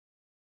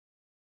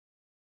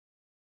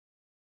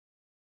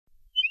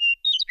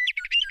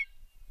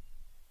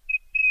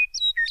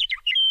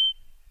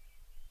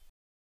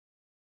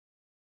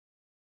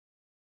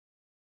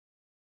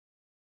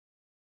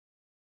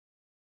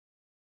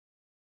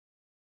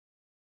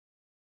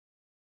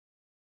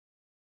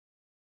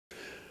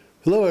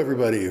Hello,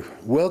 everybody.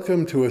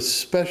 Welcome to a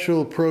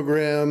special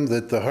program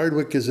that the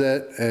Hardwick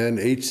Gazette and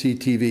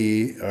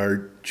HCTV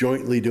are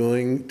jointly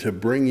doing to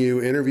bring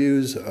you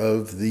interviews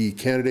of the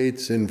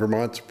candidates in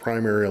Vermont's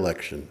primary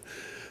election.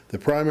 The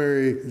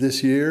primary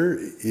this year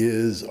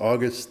is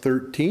August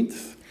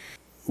 13th.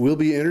 We'll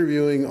be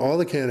interviewing all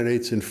the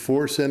candidates in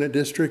 4 Senate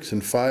districts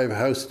and 5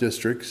 House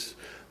districts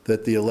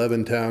that the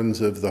 11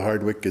 towns of the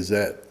Hardwick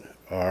Gazette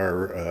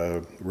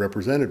are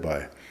represented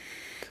by.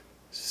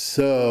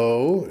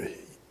 So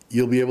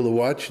you'll be able to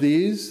watch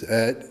these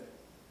at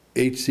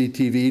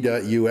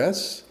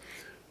hctv.us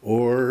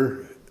or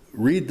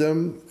read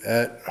them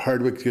at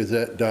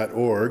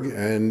hardwickgazette.org,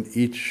 and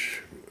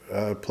each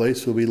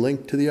place will be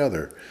linked to the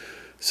other.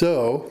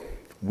 So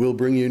we'll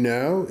bring you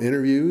now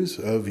interviews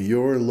of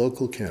your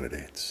local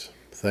candidates.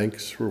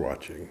 Thanks for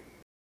watching.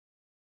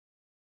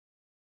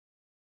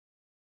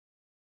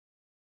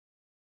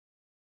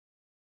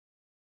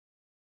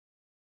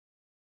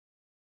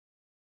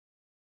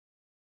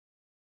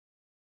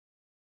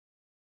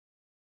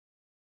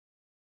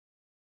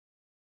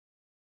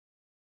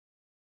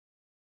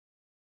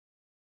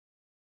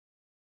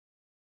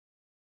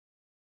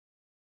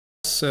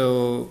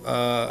 So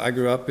I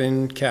grew up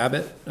in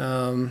Cabot.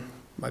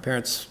 My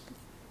parents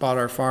bought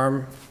our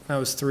farm when I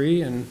was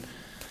 3 and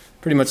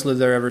pretty much lived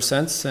there ever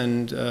since.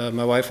 And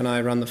my wife and I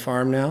run the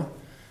farm now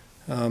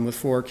with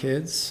 4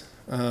 kids.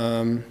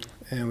 And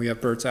we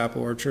have Burtt's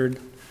Apple Orchard,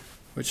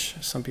 which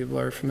some people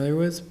are familiar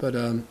with. But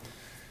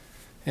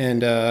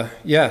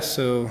yeah,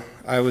 so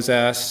I was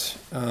asked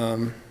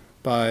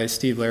by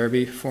Steve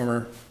Larrabee,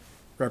 former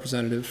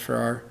representative for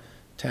our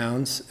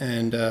towns,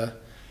 and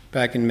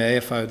back in May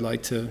if I would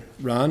like to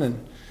run,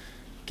 and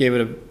gave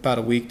it about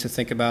a week to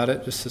think about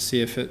it just to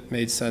see if it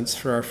made sense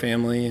for our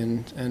family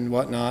and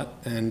whatnot,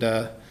 and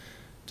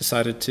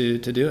decided to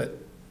do it.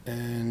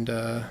 And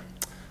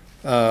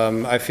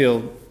I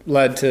feel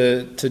led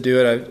to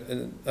do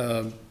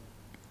it.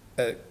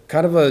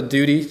 Kind of a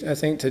duty, I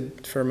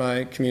think, for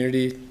my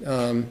community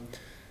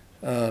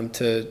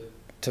to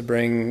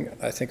bring,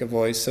 I think, a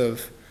voice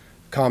of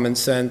common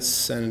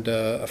sense and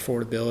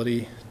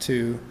affordability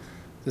to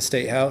the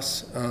State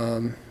House,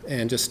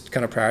 and just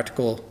kind of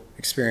practical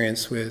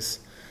experience with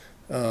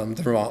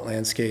the Vermont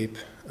landscape,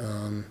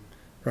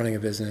 running a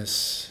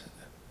business,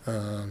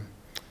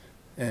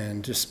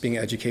 and just being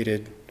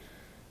educated,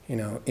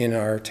 in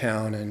our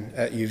town and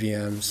at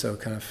UVM, so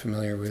kind of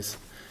familiar with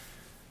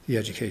the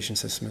education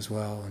system as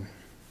well. And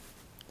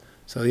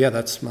so, yeah,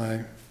 that's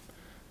my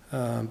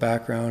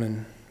background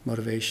and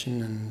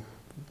motivation,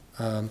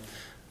 and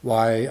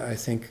why I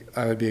think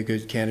I would be a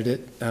good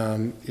candidate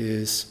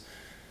is,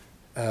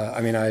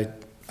 I mean, I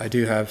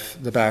do have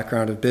the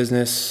background of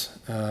business,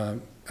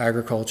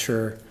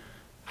 agriculture.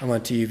 I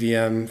went to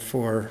UVM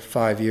for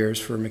 5 years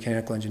for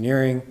mechanical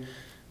engineering.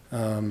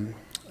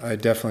 I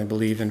definitely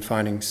believe in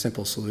finding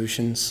simple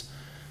solutions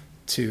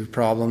to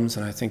problems,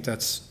 and I think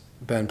that's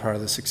been part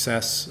of the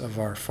success of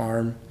our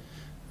farm.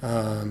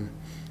 I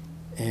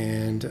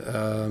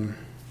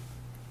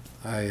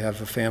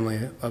have a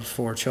family of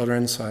 4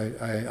 children, so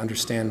I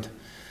understand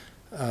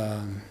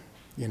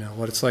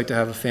what it's like to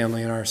have a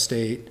family in our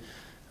state.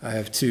 I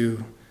have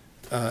 2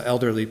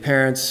 elderly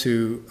parents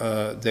who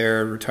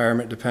their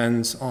retirement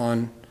depends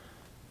on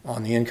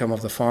the income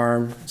of the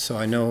farm, so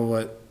I know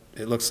what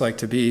it looks like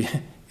to be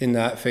in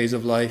that phase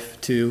of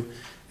life too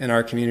in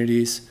our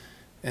communities,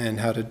 and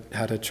how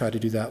to try to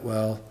do that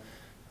well.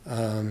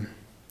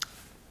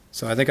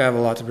 So I think I have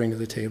a lot to bring to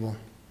the table.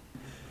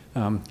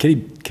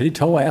 Kitty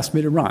Toll asked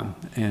me to run,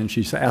 and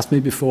she asked me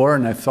before,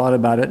 and I've thought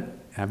about it.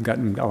 I've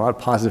gotten a lot of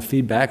positive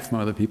feedback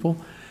from other people,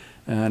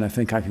 and I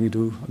think I can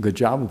do a good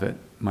job of it.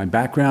 My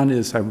background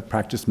is I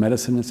practiced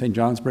medicine in St.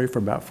 Johnsbury for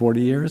about 40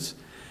 years.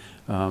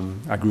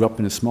 I grew up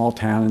in a small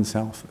town in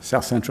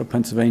south central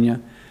Pennsylvania.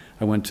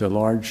 I went to a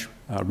large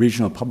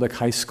regional public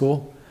high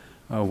school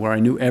where I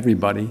knew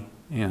everybody,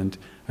 and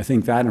I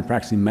think that and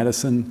practicing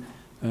medicine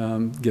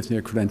gives me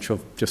a credential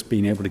of just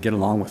being able to get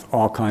along with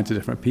all kinds of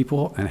different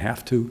people and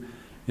have to,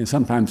 in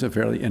sometimes a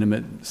fairly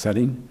intimate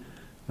setting.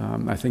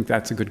 I think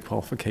that's a good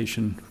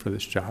qualification for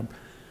this job,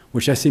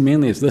 which I see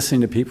mainly as listening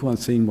to people and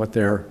seeing what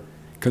their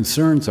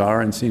concerns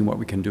are and seeing what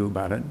we can do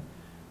about it.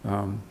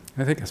 I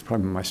think that's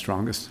probably my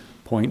strongest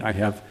point. I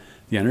have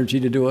the energy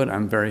to do it.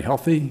 I'm very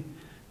healthy.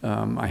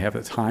 I have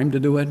the time to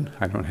do it.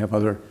 I don't have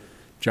other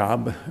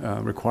job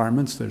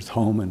requirements. There's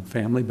home and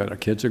family, but our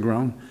kids are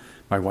grown.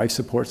 My wife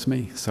supports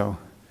me, so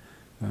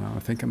I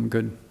think I'm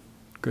good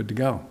to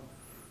go.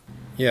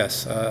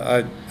 Yes,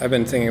 I've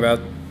been thinking about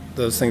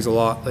those things a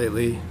lot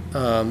lately.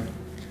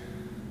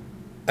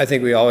 I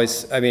think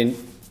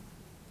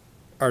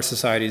our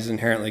society is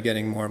inherently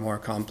getting more and more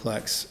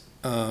complex.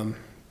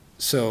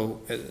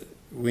 So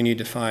we need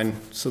to find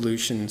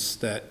solutions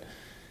that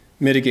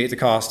mitigate the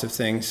cost of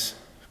things,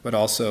 but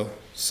also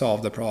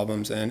solve the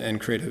problems and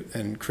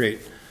create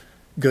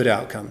good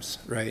outcomes,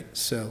 right?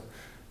 So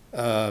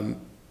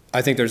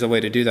I think there's a way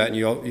to do that, and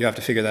you have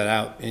to figure that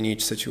out in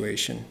each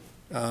situation.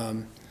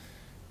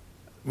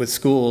 With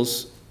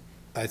schools,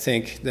 I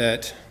think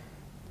that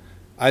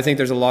I think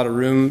there's a lot of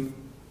room,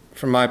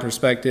 from my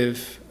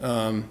perspective,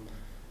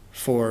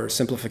 for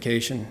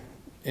simplification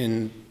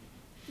in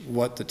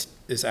what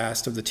is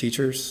asked of the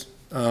teachers.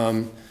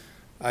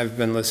 I've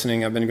been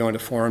listening, I've been going to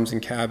forums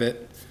in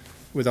Cabot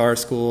with our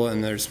school,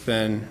 and there's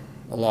been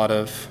a lot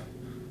of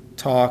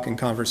talk and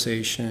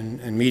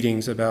conversation and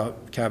meetings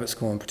about Cabot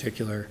School in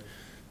particular.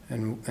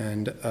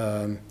 And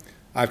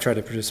I've tried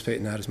to participate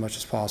in that as much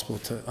as possible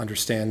to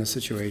understand the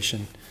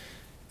situation.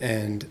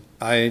 And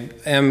I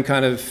am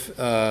kind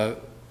of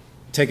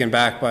taken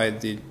back by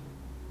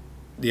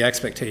the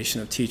expectation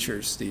of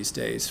teachers these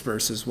days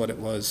versus what it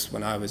was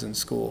when I was in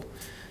school.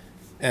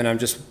 And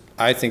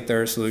I think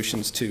there are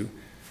solutions to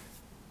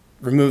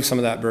remove some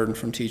of that burden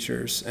from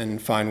teachers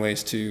and find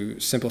ways to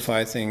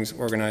simplify things,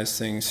 organize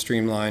things,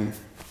 streamline,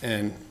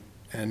 and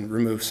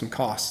remove some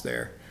costs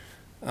there.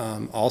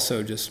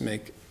 Also just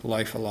make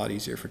life a lot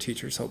easier for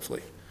teachers,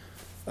 hopefully.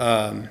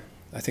 I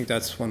think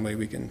that's one way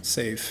we can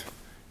save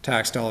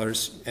tax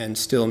dollars and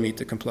still meet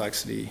the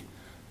complexity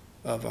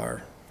of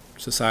our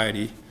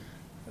society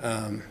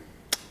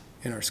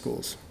in our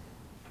schools.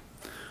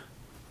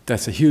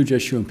 That's a huge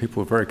issue, and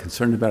people are very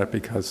concerned about it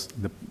because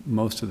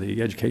most of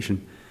the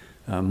education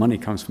money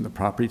comes from the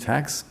property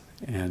tax,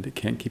 and it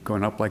can't keep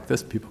going up like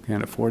this. People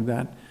can't afford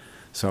that.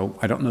 So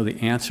I don't know the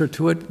answer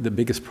to it. The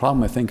biggest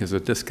problem, I think, is a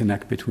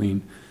disconnect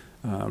between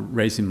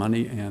raising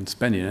money and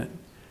spending it,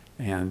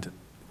 and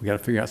we got to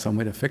figure out some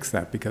way to fix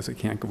that because it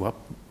can't go up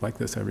like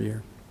this every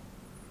year.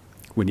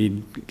 We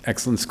need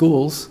excellent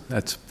schools.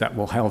 That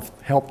will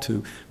help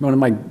to. One of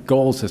my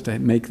goals is to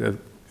make the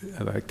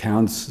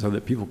towns so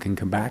that people can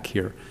come back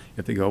here.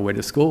 If they go away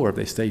to school or if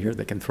they stay here,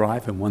 they can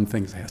thrive. And one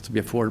thing has to be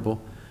affordable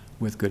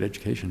with good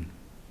education.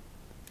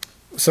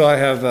 So I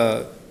have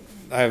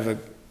a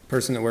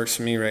person that works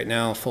for me right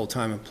now, a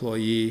full-time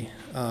employee,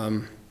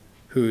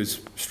 who's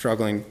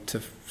struggling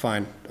to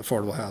find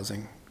affordable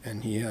housing,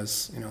 and he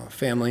has a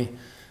family,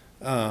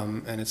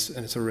 and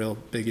it's a real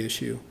big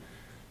issue.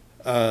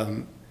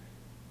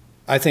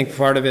 I think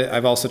part of it,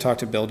 I've also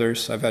talked to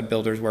builders. I've had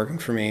builders working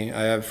for me.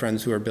 I have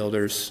friends who are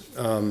builders,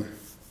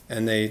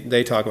 and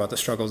they talk about the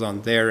struggles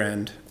on their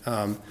end.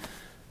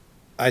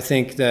 I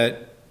think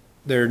that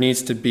there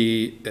needs to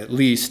be at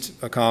least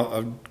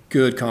a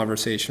good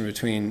conversation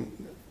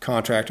between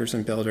contractors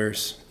and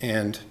builders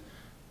and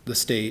the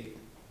state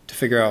to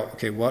figure out,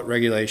 okay, what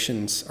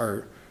regulations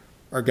are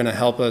going to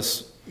help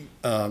us,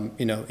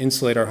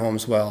 insulate our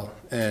homes well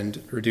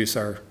and reduce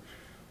our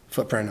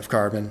footprint of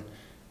carbon,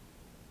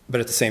 but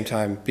at the same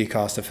time be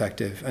cost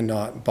effective and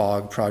not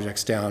bog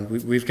projects down.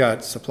 We've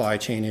got supply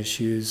chain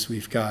issues.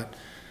 We've got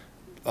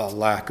a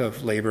lack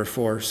of labor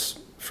force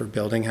for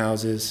building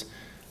houses.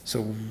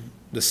 So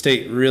the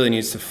state really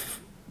needs to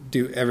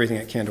do everything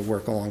it can to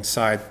work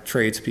alongside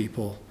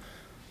tradespeople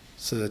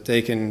so that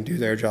they can do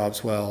their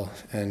jobs well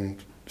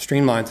and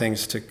streamline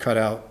things to cut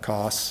out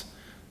costs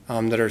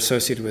that are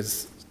associated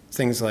with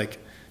things like,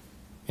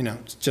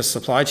 just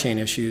supply chain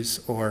issues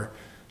or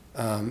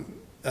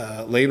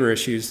labor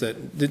issues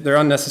that they're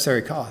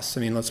unnecessary costs.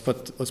 I mean, let's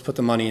put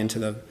the money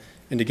into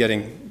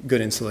getting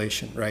good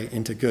insulation, right,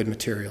 into good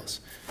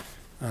materials.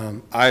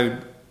 I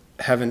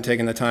haven't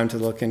taken the time to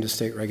look into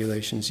state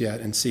regulations yet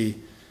and see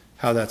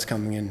how that's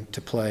coming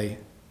into play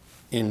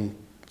in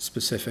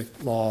specific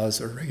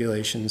laws or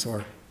regulations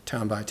or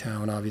town by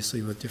town,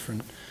 obviously with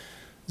different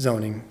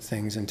zoning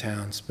things in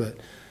towns. But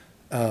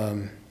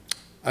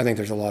I think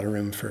there's a lot of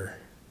room for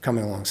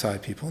coming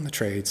alongside people in the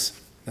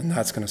trades, and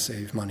that's going to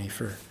save money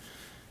for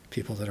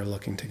people that are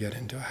looking to get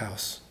into a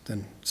house,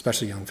 then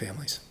especially young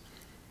families.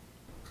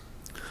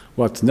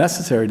 Well, it's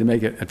necessary to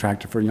make it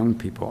attractive for young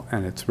people,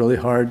 and it's really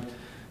hard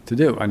to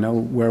do. I know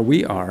where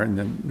we are in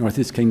the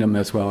Northeast Kingdom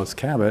as well as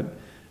Cabot,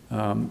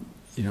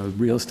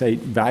 real estate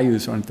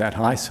values aren't that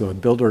high, so a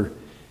builder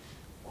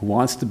who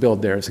wants to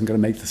build there isn't going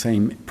to make the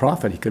same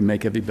profit he could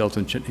make if he built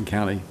in Chittenden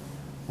County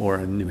or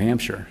in New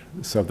Hampshire.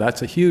 So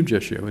that's a huge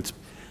issue.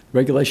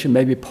 Regulation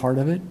may be part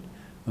of it.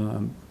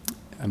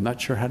 I'm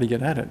not sure how to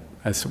get at it.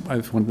 As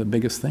one of the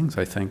biggest things,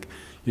 I think.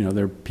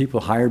 There are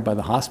people hired by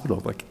the hospital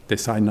that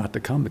decide not to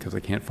come because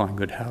they can't find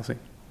good housing.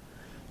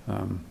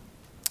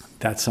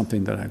 That's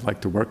something that I'd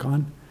like to work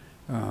on.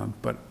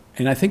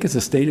 And I think it's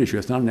a state issue.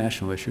 It's not a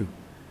national issue.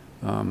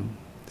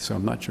 So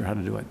I'm not sure how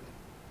to do it.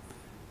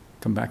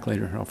 Come back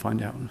later, I'll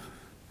find out.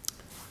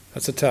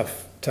 That's a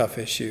tough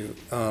issue.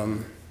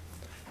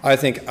 I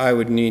think I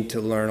would need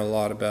to learn a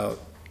lot about.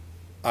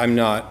 I'm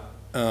not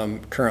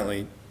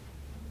currently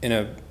in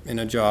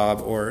a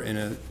job or in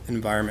an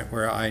environment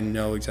where I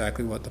know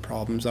exactly what the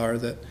problems are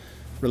that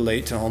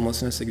relate to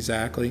homelessness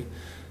exactly.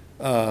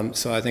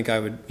 So I think I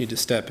would need to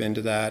step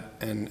into that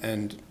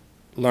and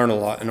learn a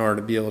lot in order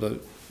to be able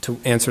to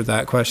answer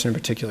that question in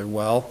particular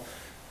well.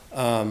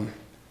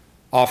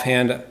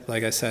 Offhand,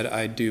 like I said,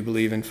 I do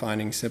believe in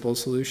finding simple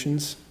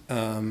solutions,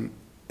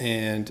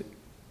 and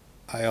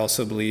I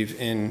also believe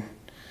in,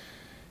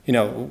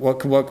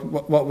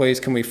 what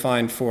ways can we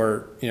find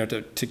for,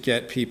 to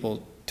get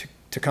people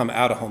to come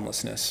out of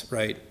homelessness,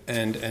 right,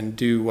 and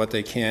do what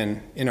they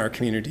can in our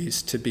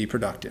communities to be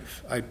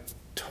productive.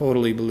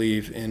 totally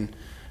believe in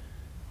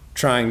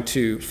trying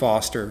to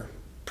foster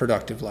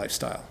productive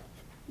lifestyle.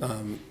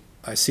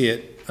 I see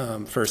it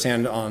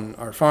firsthand on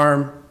our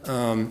farm.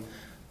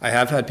 I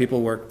have had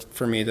people work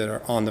for me that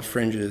are on the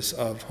fringes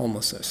of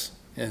homelessness,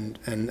 and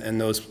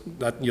those,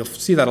 that you'll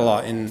see that a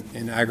lot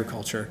in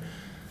agriculture,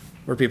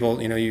 where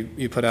people,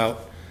 you put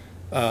out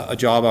a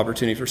job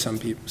opportunity for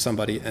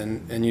somebody,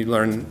 and you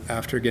learn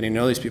after getting to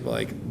know these people,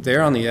 like,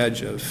 they're on the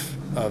edge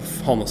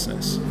of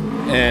homelessness.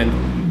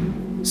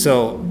 And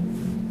so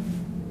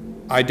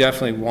I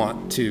definitely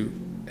want to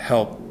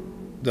help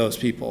those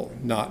people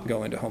not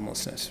go into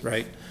homelessness,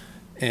 right?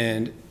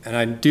 And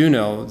I do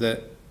know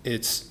that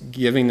it's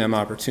giving them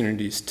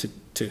opportunities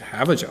to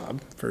have a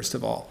job, first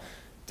of all,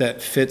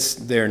 that fits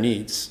their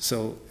needs.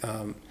 So,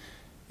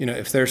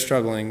 if they're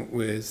struggling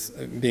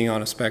with being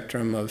on a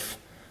spectrum of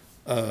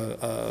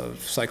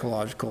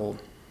psychological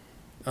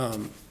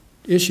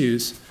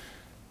issues,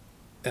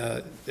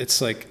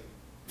 it's like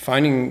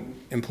finding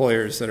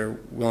employers that are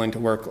willing to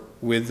work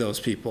with those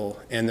people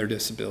and their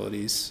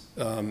disabilities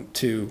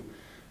to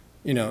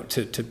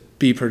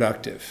be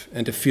productive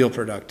and to feel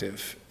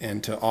productive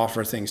and to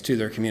offer things to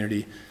their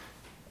community,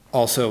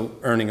 also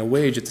earning a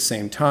wage at the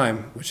same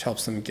time, which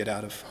helps them get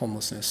out of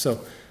homelessness.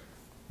 So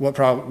what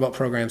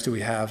programs do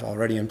we have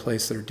already in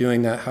place that are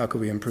doing that? How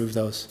could we improve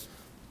those?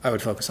 I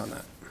would focus on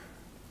that.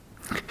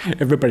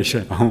 Everybody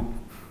should have a home.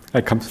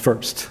 That comes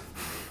first.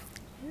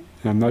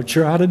 And I'm not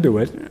sure how to do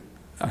it.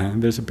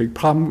 There's a big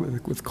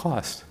problem with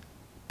cost,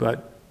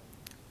 but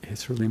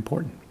it's really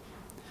important.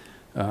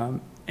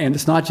 And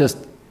it's not just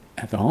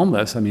at the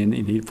homeless. I mean,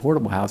 you need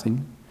affordable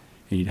housing.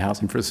 You need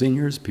housing for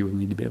seniors. People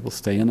need to be able to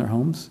stay in their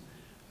homes.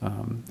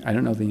 I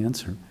don't know the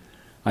answer.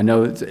 I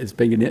know it's a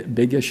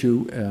big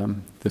issue,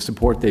 the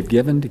support they've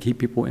given to keep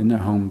people in their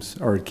homes,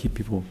 or to keep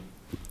people,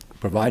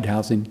 provide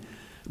housing.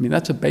 I mean,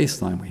 that's a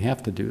baseline. We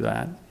have to do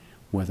that.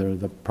 Whether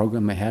the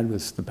program they had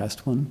was the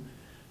best one,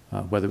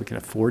 whether we can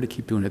afford to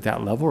keep doing it at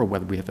that level, or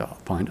whether we have to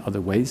find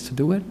other ways to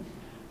do it,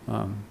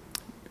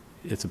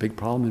 it's a big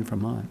problem in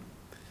Vermont.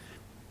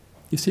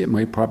 You see it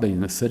more probably in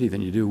the city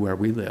than you do where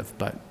we live,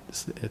 but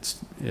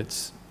it's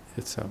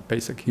a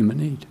basic human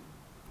need.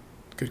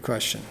 Good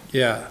question.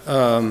 Yeah,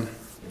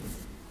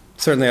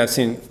 certainly I've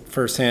seen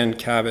firsthand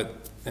Cabot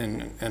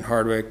and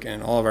Hardwick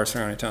and all of our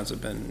surrounding towns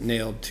have been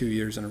nailed 2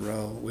 years in a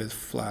row with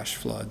flash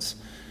floods.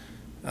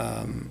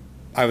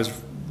 I was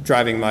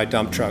driving my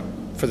dump truck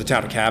for the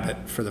town of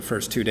Cabot for the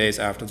first 2 days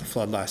after the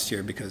flood last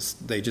year, because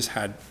they just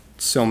had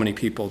so many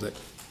people that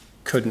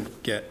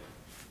couldn't get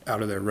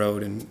out of their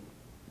road and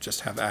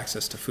just have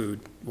access to food,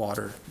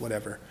 water,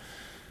 whatever.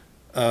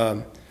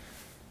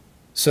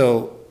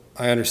 So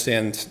I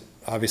understand,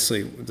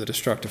 obviously, the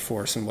destructive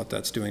force and what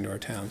that's doing to our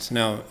towns.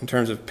 Now, in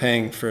terms of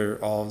paying for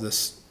all of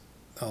this,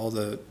 all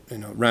the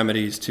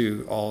remedies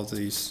to all of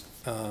these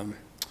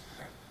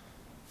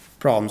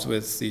problems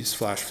with these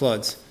flash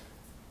floods,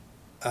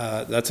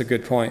 that's a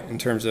good point in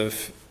terms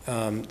of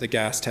the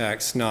gas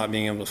tax not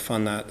being able to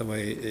fund that the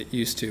way it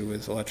used to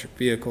with electric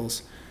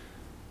vehicles.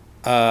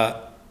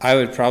 I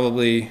would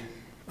probably,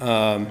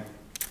 there'd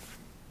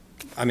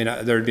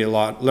be a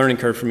lot learning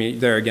curve for me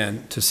there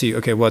again to see,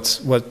 okay,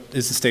 what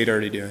is the state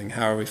already doing?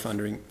 How are we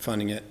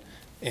funding it?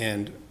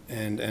 And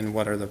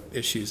what are the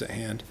issues at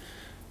hand?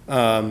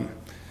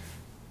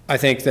 I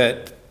think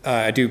that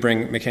I do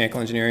bring mechanical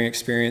engineering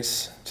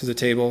experience to the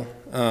table.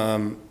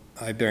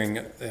 I bring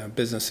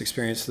business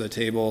experience to the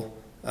table.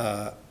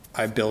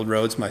 I build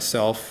roads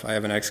myself. I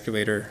have an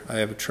excavator. I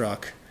have a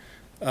truck.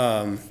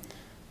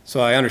 So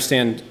I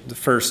understand the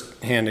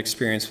first-hand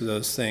experience with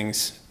those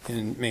things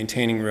in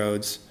maintaining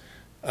roads.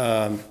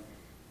 I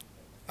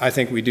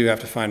think we do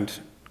have to find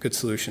good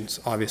solutions,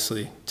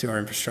 obviously, to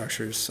our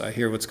infrastructures. I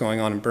hear what's going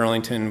on in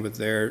Burlington with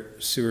their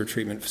sewer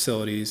treatment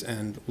facilities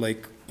and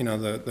lake,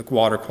 the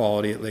water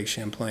quality at Lake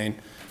Champlain.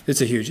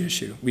 It's a huge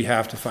issue. We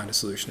have to find a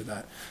solution to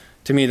that.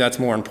 To me, that's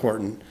more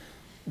important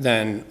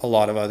than a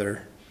lot of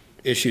other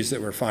issues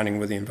that we're finding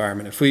with the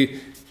environment.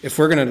 If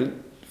we're going to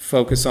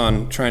focus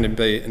on trying to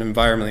be an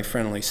environmentally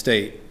friendly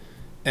state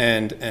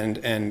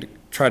and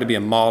try to be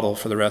a model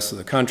for the rest of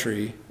the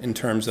country in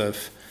terms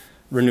of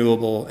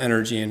renewable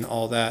energy and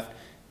all that,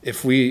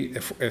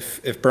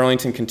 if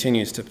Burlington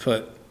continues to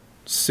put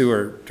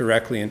sewer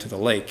directly into the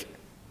lake,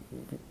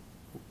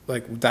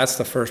 like, that's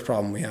the first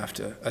problem we have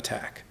to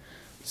attack.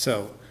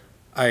 So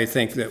I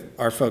think that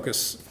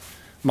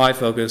my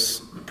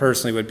focus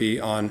personally would be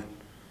on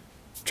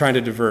trying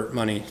to divert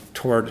money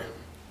toward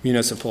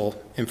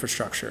municipal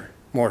infrastructure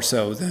more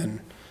so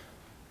than,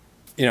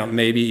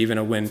 maybe even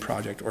a wind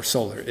project or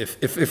solar.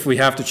 If we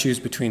have to choose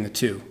between the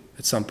two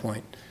at some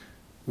point,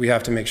 we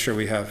have to make sure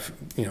we have,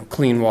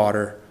 clean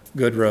water,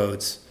 good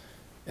roads,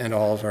 and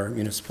all of our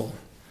municipal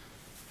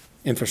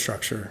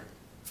infrastructure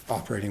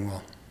operating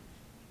well.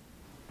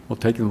 Well,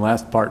 taking the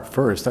last part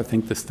first, I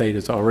think the state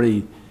is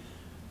already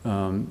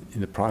in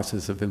the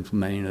process of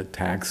implementing a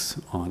tax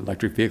on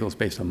electric vehicles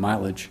based on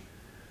mileage,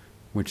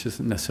 which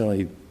isn't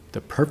necessarily the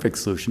perfect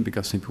solution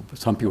because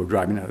some people are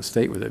driving out of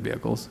state with their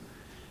vehicles.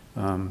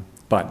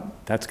 But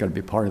that's got to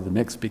be part of the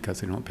mix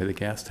because they don't pay the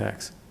gas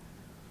tax.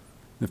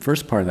 The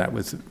first part of that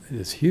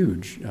is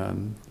huge.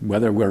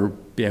 Whether we'll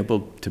be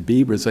able to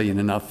be resilient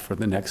enough for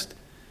the next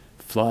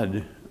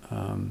flood.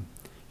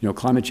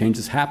 Climate change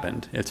has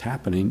happened. It's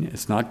happening.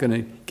 It's not going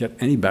to get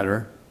any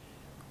better.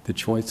 The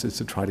choice is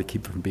to try to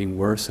keep it from being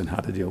worse and how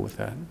to deal with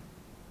that.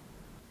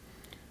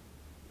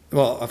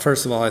 Well,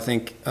 first of all, I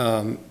think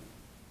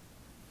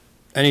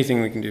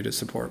anything we can do to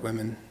support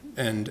women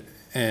and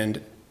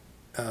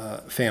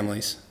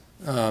families,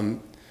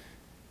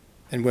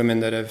 and women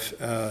that have,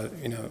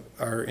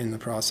 are in the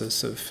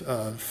process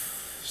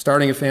of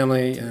starting a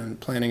family and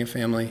planning a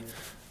family,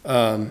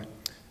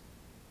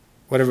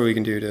 whatever we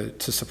can do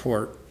to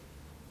support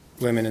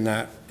women in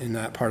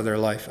that part of their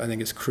life, I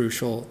think is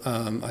crucial.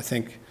 I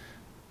think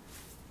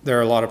there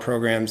are a lot of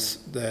programs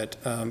that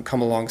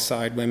come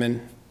alongside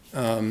women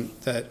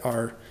that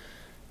are,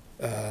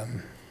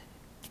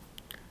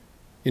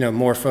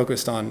 more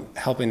focused on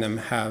helping them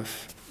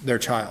have their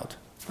child.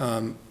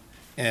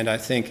 And I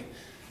think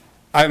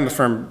I'm a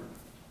firm,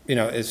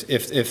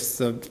 if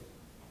the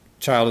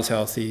child is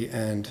healthy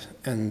and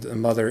the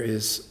mother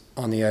is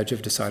on the edge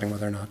of deciding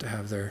whether or not to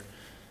have their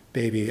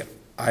baby,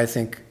 I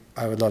think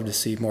I would love to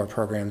see more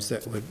programs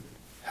that would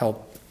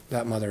help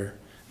that mother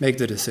make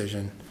the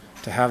decision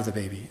to have the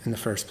baby in the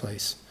first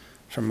place,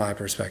 from my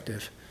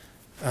perspective.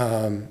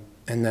 And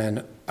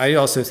then I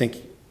also think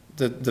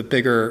the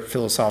bigger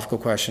philosophical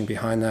question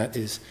behind that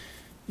is,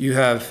 you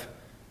have,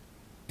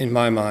 in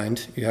my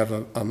mind, you have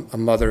a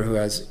mother who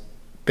has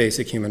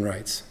basic human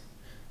rights.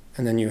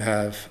 And then you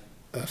have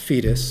a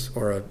fetus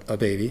or a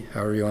baby,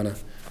 however you want to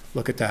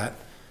look at that.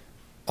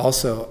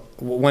 Also,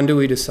 when do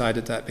we decide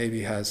that that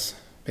baby has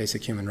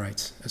basic human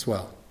rights as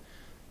well?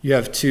 You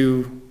have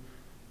two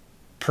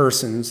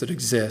persons that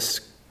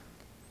exist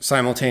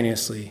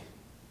simultaneously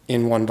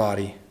in one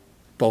body,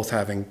 both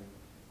having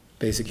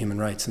basic human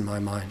rights in my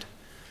mind.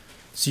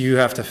 So you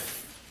have to,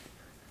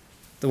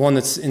 the one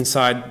that's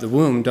inside the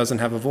womb doesn't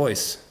have a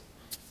voice.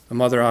 The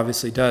mother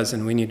obviously does,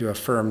 and we need to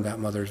affirm that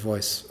mother's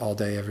voice all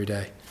day, every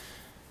day.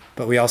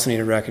 But we also need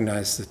to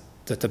recognize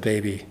that the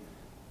baby,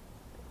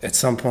 at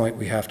some point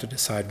we have to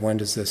decide, when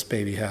does this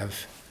baby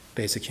have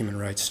basic human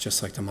rights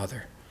just like the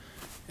mother?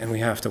 And we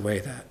have to weigh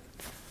that.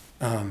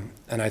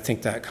 And I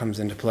think that comes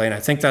into play, and I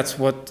think that's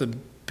what the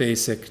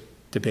basic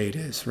debate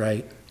is,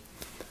 right?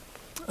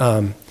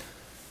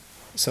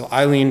 So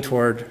I lean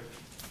toward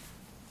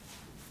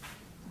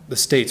the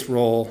state's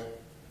role,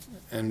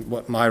 and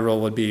what my role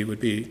would be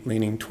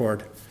leaning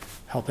toward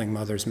helping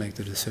mothers make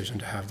the decision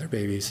to have their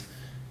babies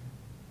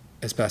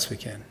as best we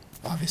can.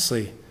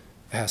 Obviously,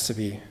 it has to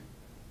be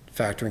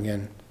factoring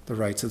in the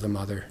rights of the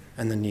mother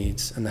and the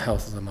needs and the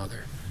health of the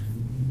mother,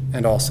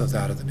 and also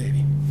that of the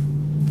baby.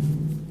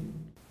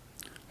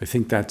 I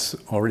think that's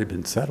already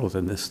been settled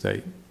in this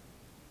state,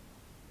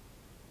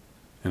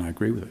 and I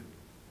agree with it.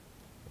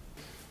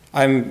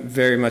 I'm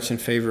very much in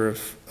favor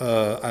of,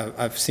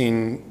 I've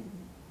seen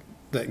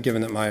that,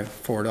 given that my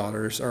 4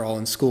 daughters are all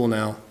in school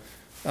now,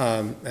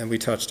 and we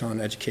touched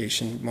on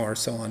education, more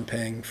so on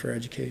paying for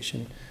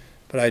education,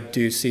 but I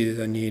do see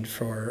the need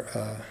for,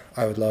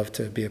 I would love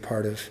to be a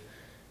part of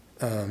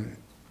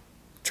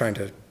trying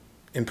to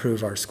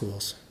improve our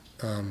schools.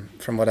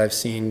 From what I've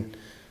seen,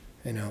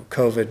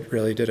 COVID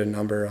really did a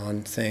number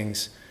on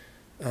things.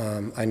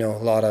 I know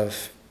a lot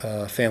of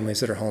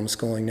families that are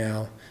homeschooling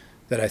now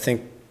that I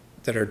think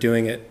that are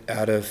doing it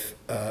out of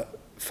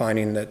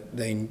finding that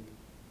they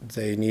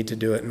need to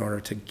do it in order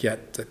to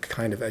get the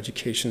kind of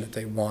education that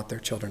they want their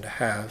children to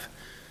have,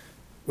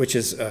 which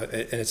is,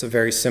 and it's a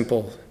very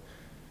simple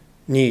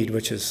need,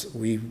 which is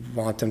we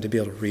want them to be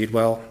able to read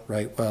well,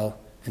 write well,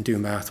 and do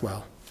math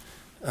well.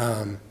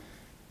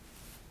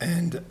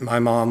 And my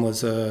mom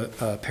was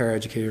a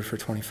paraeducator for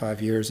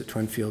 25 years at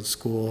Twin Fields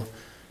School.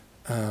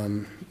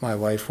 My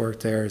wife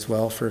worked there as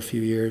well for a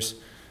few years.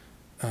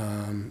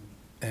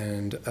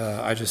 And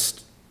I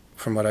just,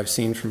 from what I've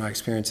seen from my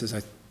experiences,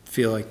 I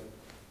feel like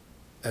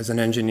as an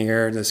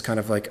engineer, this kind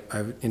of like,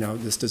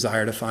 this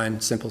desire to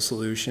find simple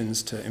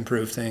solutions to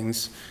improve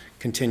things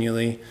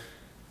continually.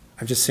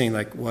 I'm just seeing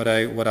like what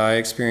I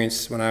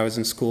experienced when I was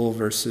in school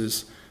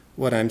versus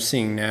what I'm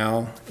seeing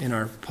now in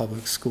our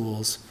public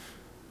schools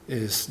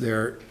is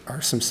there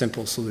are some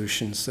simple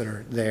solutions that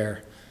are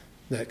there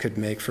that could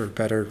make for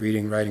better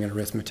reading, writing, and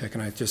arithmetic.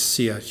 And I just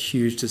see a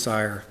huge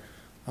desire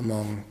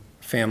among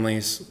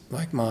families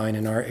like mine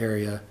in our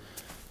area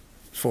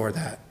for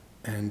that.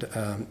 And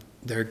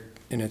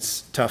and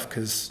it's tough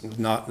because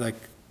not like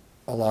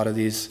a lot of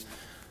these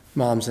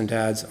moms and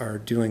dads are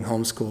doing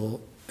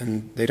homeschool,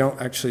 and they don't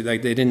actually,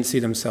 like, they didn't see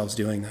themselves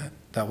doing that.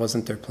 That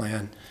wasn't their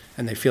plan,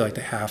 and they feel like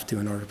they have to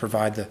in order to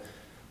provide the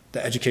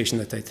education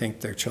that they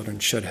think their children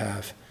should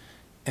have.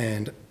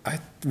 And I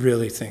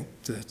really think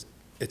that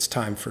it's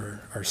time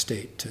for our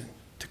state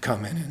to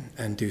come in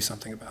and do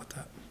something about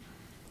that.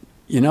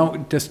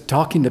 Just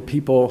talking to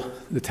people,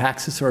 the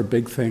taxes are a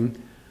big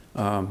thing.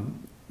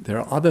 There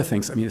are other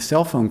things. I mean, the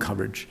cell phone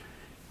coverage,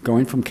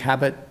 going from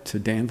Cabot to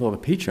Danville to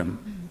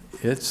Peacham,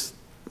 it's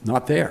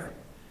not there,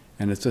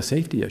 and it's a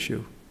safety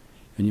issue.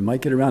 And you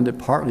might get around it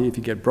partly if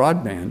you get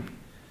broadband,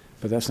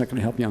 but that's not going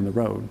to help you on the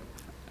road.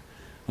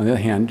 On the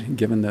other hand,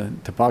 given the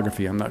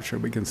topography, I'm not sure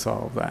we can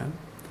solve that.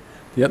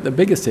 The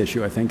biggest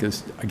issue, I think,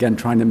 is, again,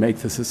 trying to make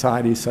the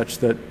society such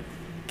that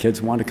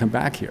kids want to come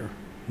back here.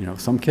 You know,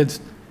 some kids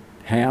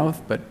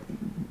have, but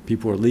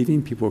people are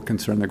leaving. People are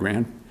concerned their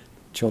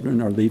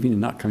grandchildren are leaving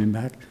and not coming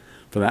back.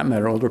 For that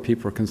matter, older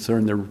people are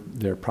concerned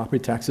their property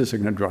taxes are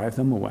going to drive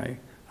them away.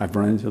 I've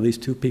run into at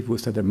least 2 people who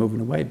said they're moving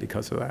away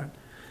because of that.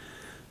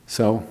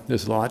 So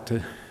there's a lot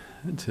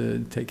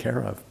to take care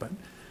of, but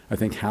I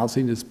think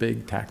housing is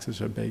big,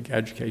 taxes are big,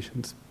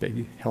 education's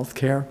big,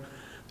 healthcare,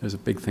 there's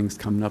big things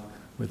coming up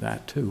with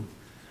that too.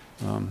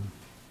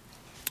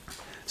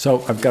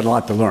 So I've got a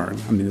lot to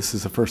learn. I mean, this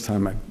is the first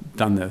time I've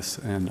done this,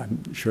 and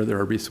I'm sure there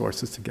are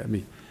resources to get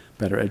me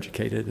better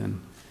educated.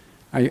 And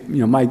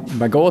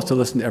my goal is to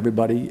listen to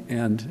everybody,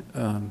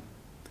 and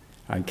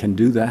I can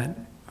do that.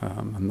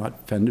 I'm not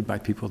offended by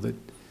people that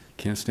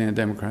can't stand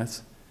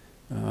Democrats.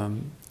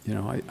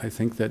 I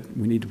think that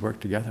we need to work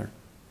together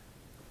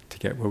to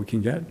get where we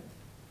can get.